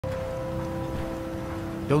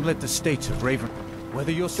Don't let the states of Raven...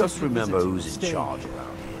 Whether you're Just remember who's in charge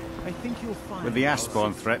around here. I think you'll find... With the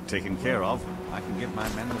Ashbourne threat taken care of, I can give my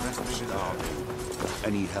men the rest of the day. I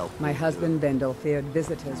need help. My husband Bendel feared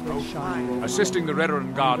visitors would shine. Assisting the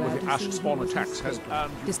Redoran Guard with the Ashspawn attacks has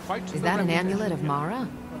earned you quite Is the that an reputation. amulet of Mara?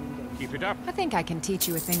 Keep it up. I think I can teach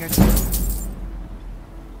you a thing or two.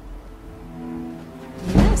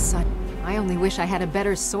 Yes, I only wish I had a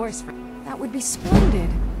better source for... That would be splendid.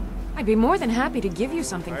 I'd be more than happy to give you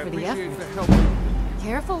something I for the appreciate effort. the help.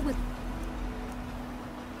 Careful with...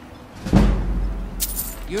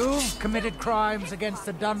 You've committed crimes against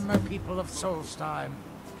the Dunmer people of Solstheim.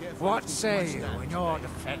 What say you in your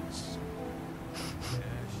defense?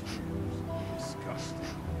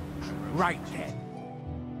 Right then.